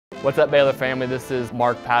What's up, Baylor family? This is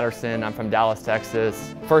Mark Paterson. I'm from Dallas,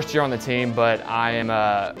 Texas. First year on the team, but I am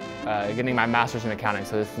getting my master's in accounting,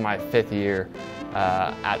 so this is my 5th year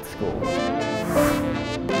at school.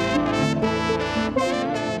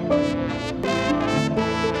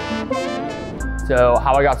 So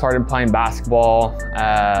how I got started playing basketball,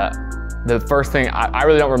 the first thing, I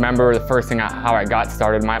really don't remember the first thing how I got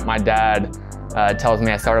started. My dad tells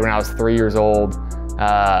me I started when I was 3 years old.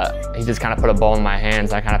 He just kind of put a ball in my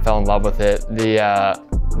hands. I kind of fell in love with it.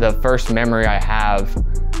 The first memory I have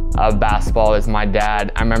of basketball is my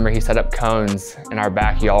dad. I remember he set up cones in our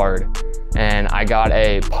backyard, and I got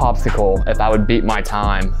a popsicle if I would beat my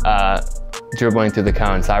time dribbling through the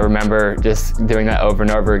cones. So I remember just doing that over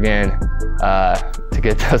and over again to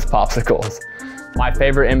get those popsicles. My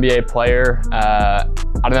favorite NBA player, I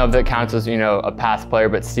don't know if it counts as, a past player,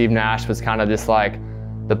 but Steve Nash was kind of just like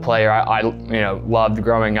the player I loved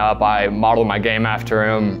growing up. I modeled my game after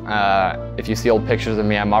him. If you see old pictures of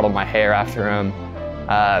me, I modeled my hair after him.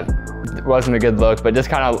 It wasn't a good look, but just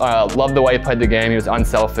kind of loved the way he played the game. He was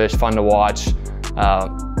unselfish, fun to watch,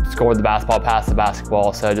 scored the basketball, passed the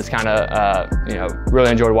basketball. So just kind of,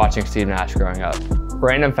 really enjoyed watching Steve Nash growing up.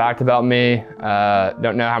 Random fact about me,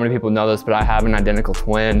 don't know how many people know this, but I have an identical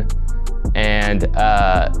twin. And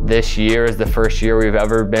this year is the first year we've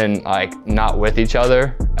ever been not with each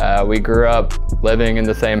other. We grew up living in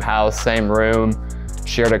the same house, same room,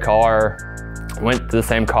 shared a car, went to the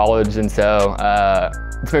same college, and so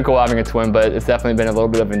it's been cool having a twin, but it's definitely been a little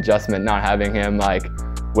bit of an adjustment not having him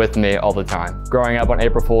with me all the time. Growing up on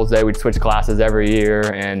April Fool's Day, we'd switch classes every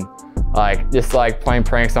year, and just playing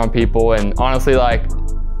pranks on people, and honestly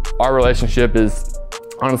our relationship is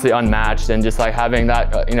honestly unmatched, and just having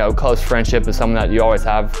that close friendship with someone that you always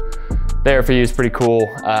have there for you is pretty cool.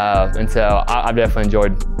 And so I've definitely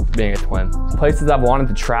enjoyed being a twin. Places I've wanted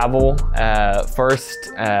to travel,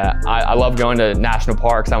 first, I love going to national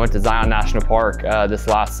parks. I went to Zion National Park this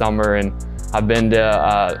last summer, and I've been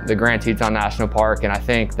to the Grand Teton National Park, and I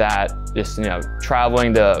think that just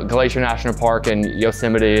traveling to Glacier National Park and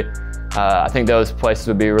Yosemite, I think those places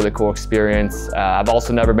would be a really cool experience. I've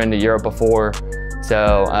also never been to Europe before.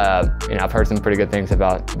 So, I've heard some pretty good things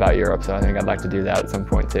about Europe, so I think I'd like to do that at some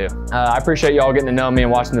point too. I appreciate y'all getting to know me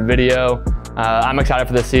and watching the video. I'm excited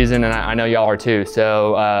for this season, and I know y'all are too.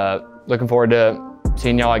 So, looking forward to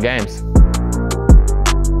seeing y'all at games.